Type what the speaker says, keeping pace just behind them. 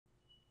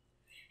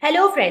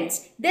Hello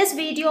friends, this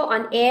video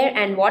on air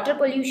and water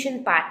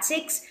pollution part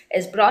 6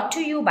 is brought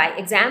to you by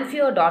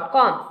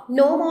examfear.com.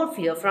 No more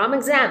fear from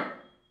exam.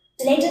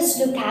 So let us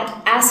look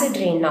at acid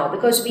rain now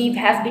because we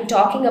have been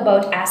talking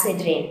about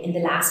acid rain in the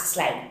last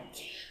slide.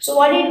 So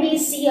what did we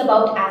see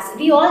about acid?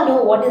 We all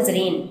know what is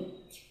rain.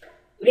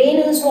 Rain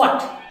is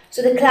what?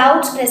 So the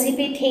clouds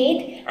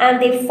precipitate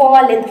and they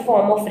fall in the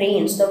form of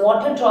rain. So the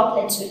water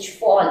droplets which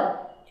fall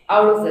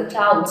out of the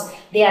clouds,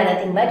 they are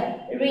nothing but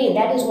rain.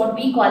 That is what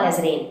we call as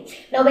rain.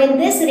 Now when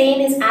this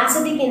rain is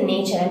acidic in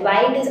nature, and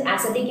why it is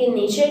acidic in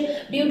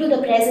nature? Due to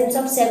the presence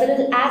of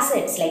several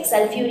acids like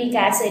sulfuric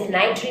acid,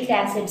 nitric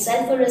acid,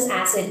 sulfurous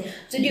acid.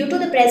 So due to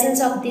the presence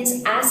of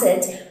these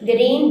acids, the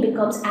rain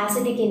becomes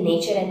acidic in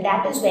nature, and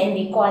that is when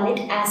we call it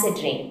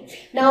acid rain.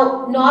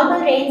 Now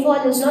normal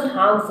rainfall is not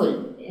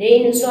harmful.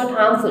 Rain is not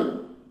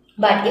harmful.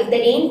 But if the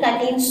rain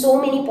contains so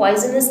many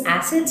poisonous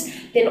acids,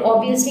 then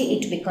obviously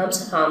it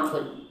becomes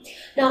harmful.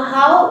 Now,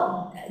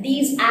 how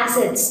these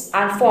acids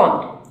are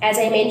formed? As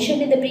I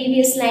mentioned in the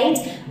previous slides,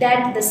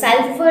 that the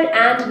sulfur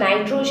and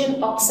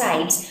nitrogen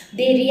oxides,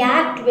 they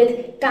react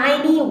with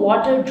tiny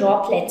water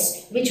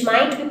droplets which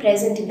might be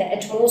present in the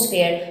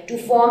atmosphere to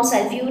form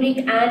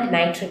sulfuric and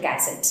nitric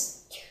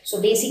acids.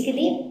 So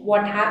basically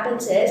what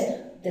happens is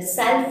the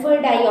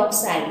sulfur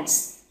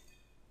dioxides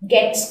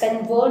gets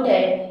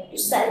converted to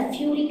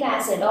sulfuric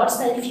acid or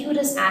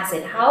sulfurous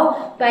acid.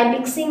 How? By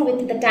mixing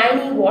with the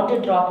tiny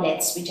water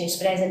droplets which is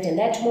present in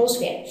the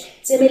atmosphere.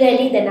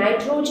 Similarly, the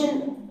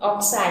nitrogen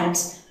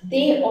oxides,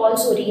 they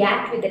also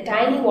react with the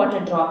tiny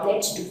water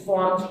droplets to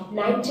form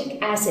nitric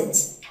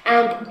acids.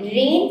 And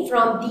rain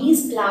from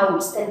these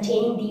clouds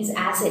containing these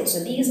acids,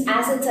 so these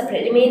acids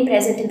remain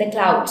present in the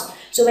clouds.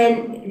 So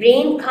when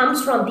rain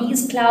comes from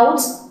these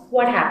clouds,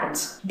 what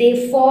happens?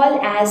 They fall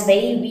as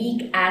very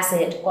weak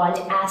acid called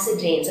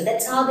acid rain. So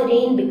that's how the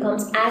rain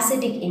becomes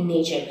acidic in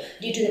nature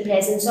due to the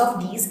presence of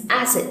these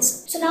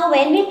acids. So now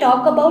when we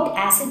talk about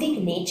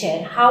acidic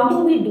nature, how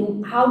do we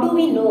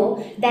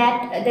know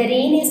that the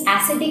rain is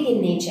acidic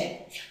in nature?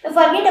 Now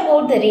forget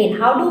about the rain.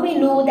 How do we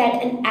know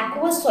that an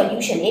aqueous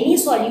solution, any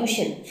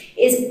solution,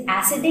 is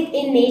acidic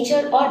in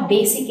nature or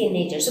basic in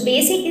nature? So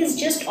basic is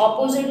just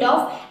opposite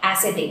of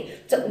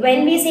acidic. So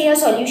when we say a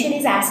solution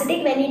is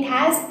acidic, when it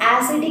has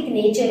acidic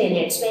nature in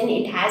it, when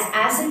it has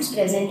acids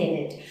present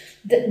in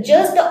it.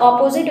 Just the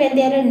opposite, when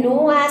there are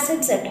no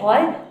acids at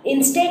all,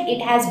 instead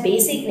it has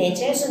basic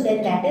nature, so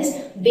then that is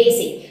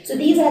basic. So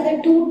these are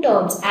the two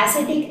terms,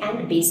 acidic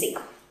and basic.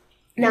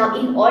 Now,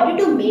 in order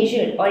to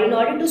measure or in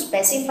order to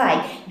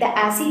specify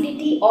the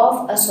acidity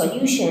of a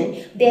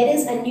solution, there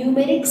is a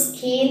numeric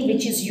scale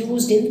which is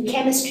used in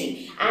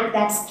chemistry, and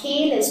that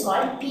scale is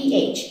called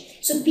pH.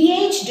 So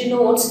pH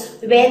denotes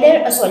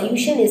whether a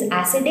solution is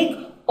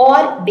acidic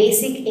or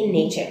basic in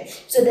nature.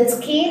 So the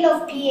scale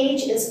of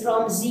pH is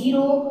from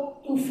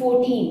 0 to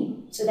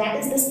 14. So that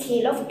is the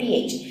scale of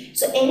pH.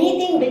 So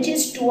anything which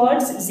is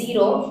towards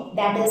 0,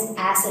 that is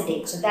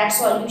acidic. So that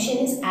solution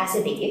is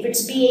acidic if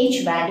its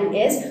pH value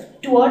is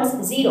towards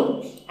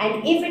 0.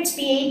 And if its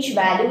pH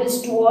value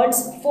is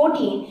towards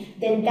 14,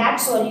 then that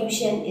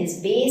solution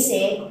is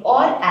basic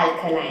or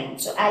alkaline.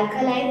 So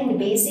alkaline and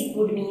basic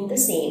would mean the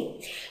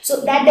same.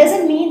 So that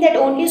doesn't mean that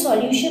only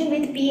solution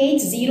with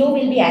pH 0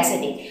 will be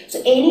acidic.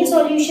 So any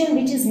solution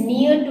which is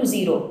near to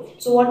 0.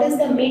 So what is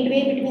the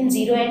midway between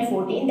 0 and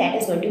 14? That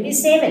is going to be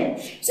 7.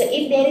 So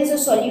if there is a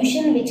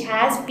solution which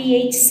has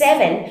pH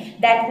 7,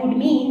 that would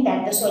mean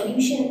that the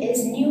solution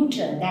is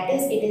neutral. That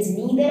is, it is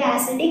neither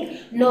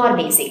acidic nor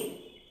basic.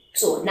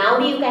 So now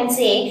you can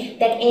say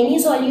that any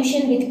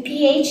solution with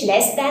pH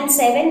less than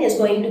 7 is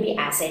going to be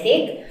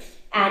acidic,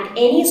 and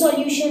any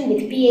solution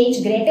with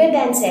pH greater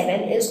than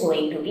 7 is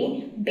going to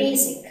be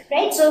basic,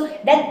 right? So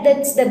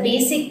that's the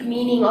basic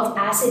meaning of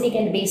acidic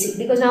and basic,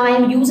 because now I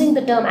am using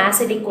the term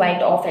acidic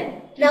quite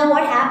often. Now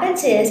what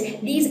happens is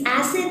these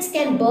acids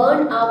can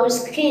burn our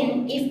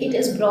skin if it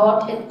is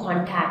brought in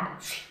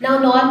contact. Now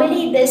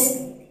normally the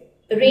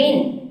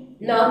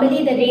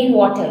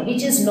rainwater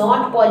which is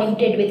not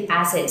polluted with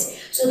acids.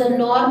 So the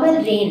normal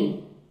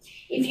rain,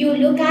 if you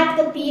look at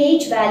the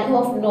pH value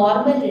of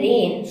normal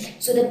rain,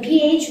 so the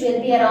pH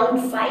will be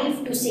around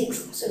 5 to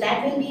 6. So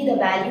that will be the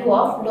value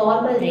of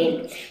normal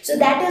rain. So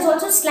that is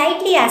also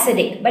slightly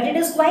acidic, but it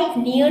is quite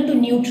near to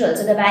neutral.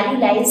 So the value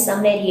lies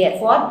somewhere here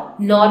for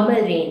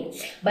normal rain.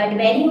 But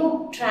when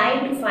you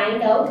try to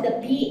find out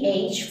the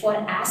pH for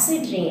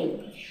acid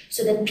rain,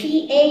 so the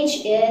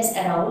pH is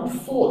around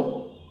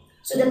 4.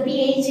 So the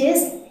pH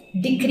is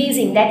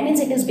decreasing. That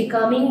means it is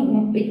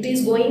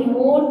going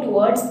more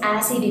towards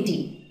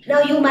acidity.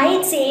 Now you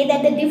might say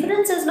that the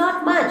difference is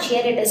not much.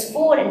 Here it is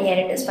 4 and here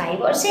it is 5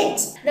 or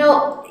 6.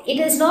 Now it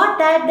is not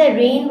that the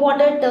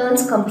rainwater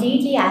turns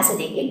completely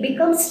acidic. It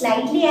becomes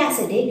slightly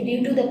acidic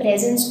due to the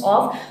presence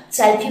of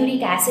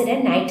sulfuric acid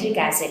and nitric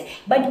acid.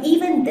 But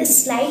even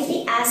this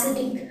slightly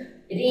acidic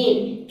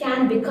rain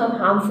can become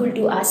harmful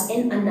to us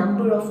in a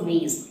number of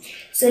ways.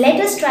 So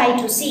let us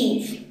try to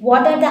see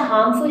what are the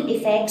harmful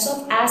effects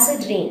of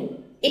acid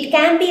rain. It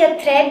can be a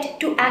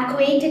threat to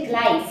aquatic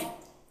life.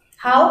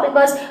 How?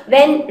 Because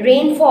when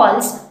rain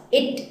falls,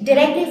 it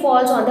directly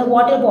falls on the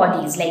water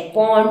bodies like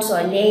ponds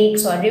or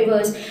lakes or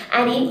rivers,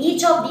 and in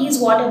each of these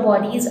water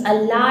bodies a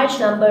large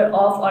number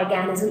of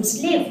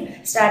organisms live,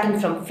 starting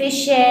from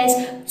fishes,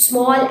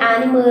 small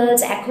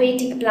animals,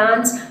 aquatic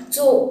plants.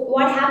 So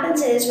what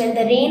happens is, when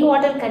the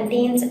rainwater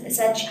contains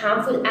such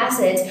harmful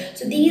acids,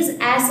 so these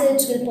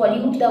acids will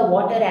pollute the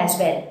water as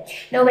well.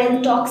 Now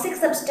when toxic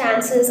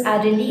substances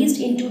are released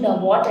into the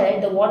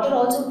water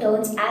also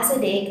turns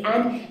acidic,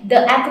 and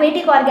the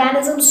aquatic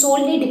organisms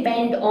solely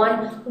depend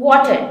on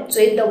water.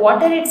 So if the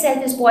water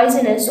itself is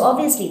poisonous,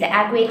 obviously the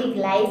aquatic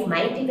life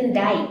might even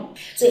die.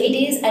 So it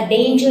is a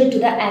danger to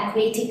the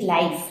aquatic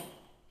life.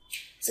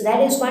 So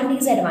that is one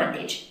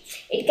disadvantage.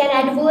 It can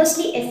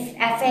adversely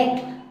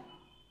affect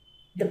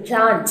the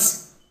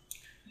plants.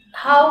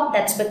 How?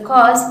 That's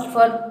because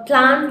for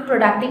plant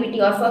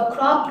productivity or for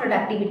crop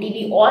productivity,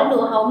 we all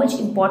know how much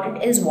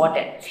important is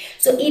water.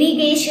 So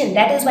irrigation,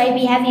 that is why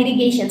we have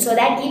irrigation, so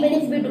that even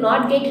if we do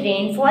not get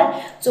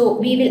rainfall, so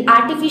we will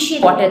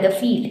artificially water the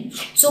field.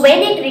 So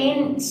when it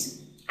rains,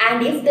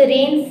 and if the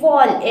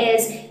rainfall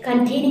is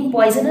containing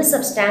poisonous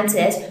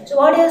substances, so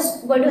what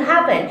is going to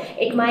happen?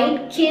 It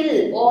might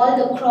kill all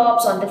the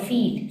crops on the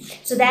field.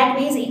 So that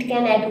means it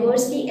can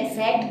adversely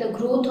affect the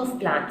growth of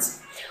plants.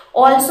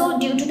 Also,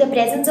 due to the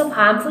presence of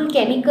harmful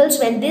chemicals,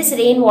 when this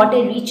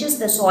rainwater reaches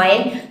the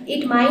soil,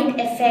 it might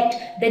affect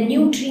the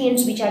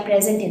nutrients which are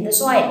present in the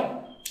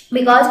soil,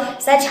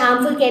 because such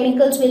harmful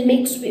chemicals will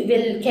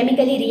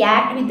chemically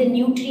react with the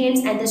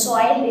nutrients, and the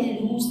soil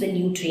will lose the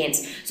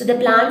nutrients. So the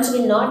plants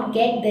will not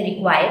get the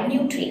required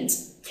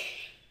nutrients.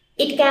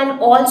 It can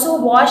also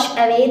wash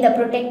away the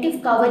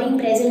protective covering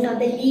present on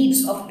the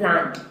leaves of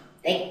plant,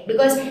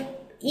 because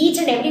each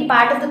and every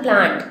part of the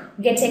plant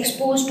gets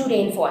exposed to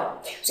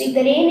rainfall. So if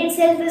the rain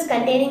itself is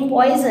containing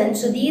poison,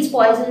 so these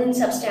poison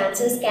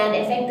substances can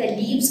affect the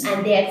leaves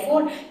and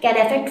therefore can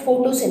affect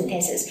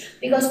photosynthesis,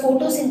 because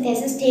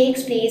photosynthesis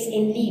takes place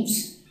in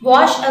leaves.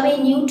 Wash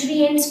away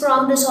nutrients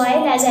from the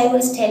soil, as I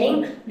was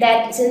telling,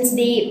 that since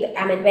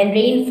when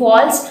rain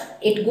falls,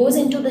 it goes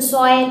into the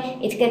soil,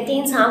 it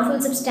contains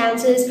harmful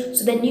substances,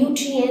 so the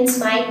nutrients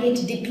might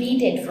get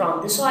depleted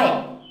from the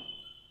soil.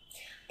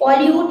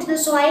 Pollute the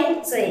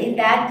soil, so in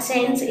that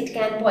sense it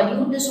can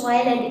pollute the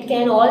soil, and it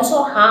can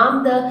also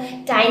harm the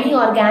tiny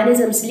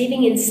organisms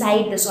living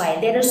inside the soil.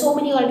 There are so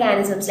many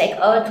organisms like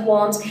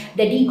earthworms,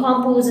 the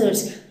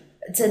decomposers,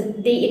 so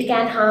it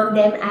can harm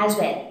them as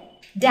well.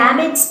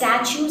 Damage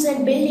statues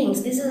and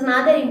buildings. This is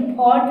another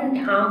important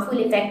harmful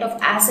effect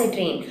of acid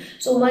rain.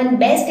 So one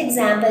best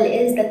example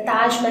is the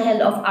Taj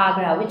Mahal of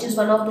Agra, which is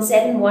one of the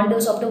 7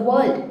 wonders of the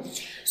world.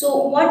 So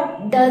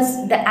what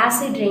does the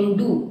acid rain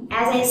do?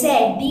 As I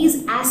said,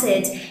 these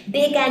acids,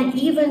 they can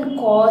even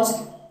cause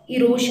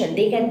erosion.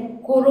 They can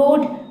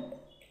corrode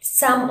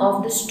some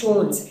of the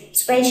stones,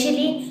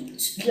 especially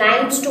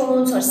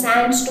limestones or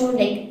sandstone.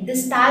 Like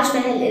this Taj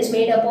Mahal is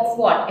made up of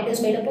what? It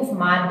is made up of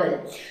marble.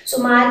 So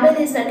marble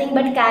is nothing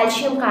but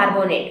calcium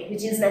carbonate,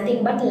 which is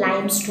nothing but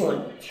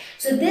limestone.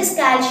 So this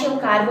calcium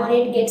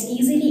carbonate gets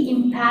easily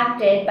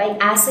impacted by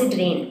acid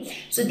rain.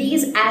 So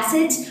these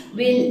acids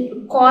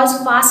will cause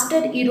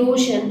faster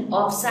erosion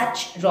of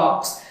such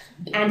rocks,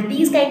 and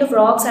these kind of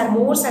rocks are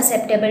more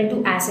susceptible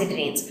to acid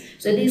rains.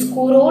 So this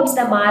corrodes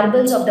the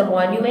marbles of the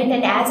monument,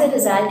 and as a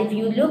result, if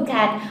you look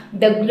at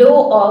the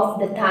glow of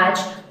the Taj,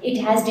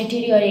 it has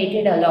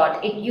deteriorated a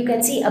lot. You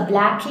can see a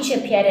blackish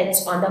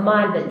appearance on the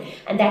marble,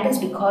 and that is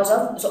because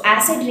of, so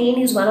acid rain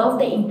is one of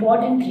the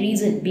important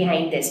reasons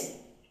behind this.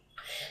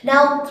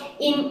 Now,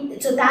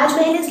 so Taj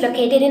Mahal is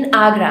located in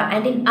Agra,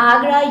 and in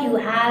Agra you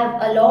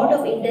have a lot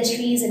of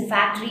industries and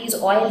factories,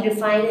 oil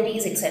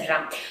refineries,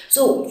 etc.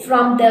 So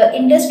from the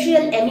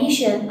industrial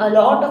emission, a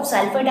lot of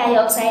sulfur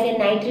dioxide and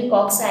nitric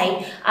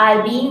oxide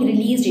are being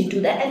released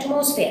into the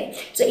atmosphere.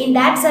 So in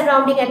that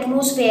surrounding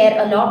atmosphere,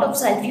 a lot of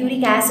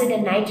sulfuric acid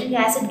and nitric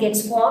acid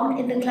gets formed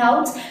in the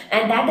clouds,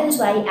 and that is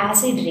why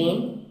acid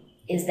rain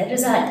is the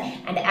result,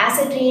 and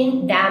acid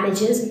rain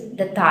damages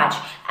the Taj.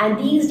 And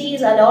these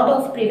days a lot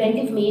of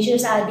preventive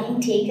measures are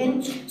being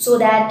taken so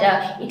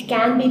that it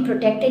can be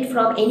protected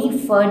from any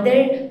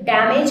further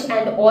damage,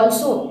 and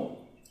also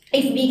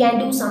if we can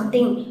do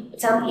something,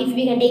 if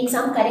we can take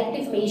some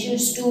corrective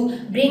measures to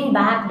bring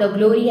back the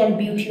glory and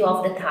beauty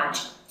of the Taj.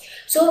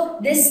 So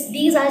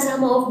these are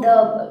some of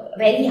the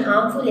very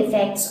harmful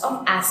effects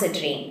of acid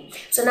rain.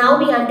 So now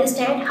we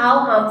understand how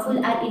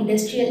harmful are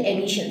industrial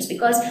emissions,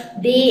 because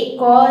they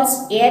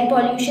cause air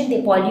pollution,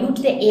 they pollute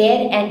the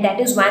air, and that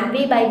is one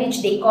way by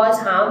which they cause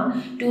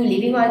harm to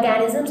living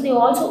organisms. They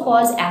also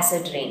cause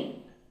acid rain.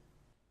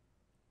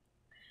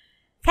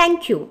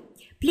 Thank you.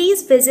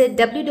 Please visit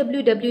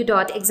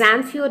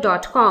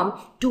www.examfear.com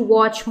to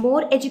watch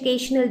more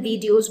educational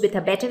videos with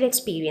a better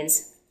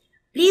experience.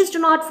 Please do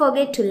not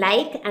forget to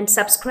like and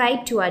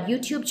subscribe to our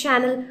YouTube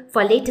channel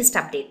for latest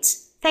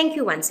updates. Thank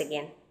you once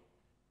again.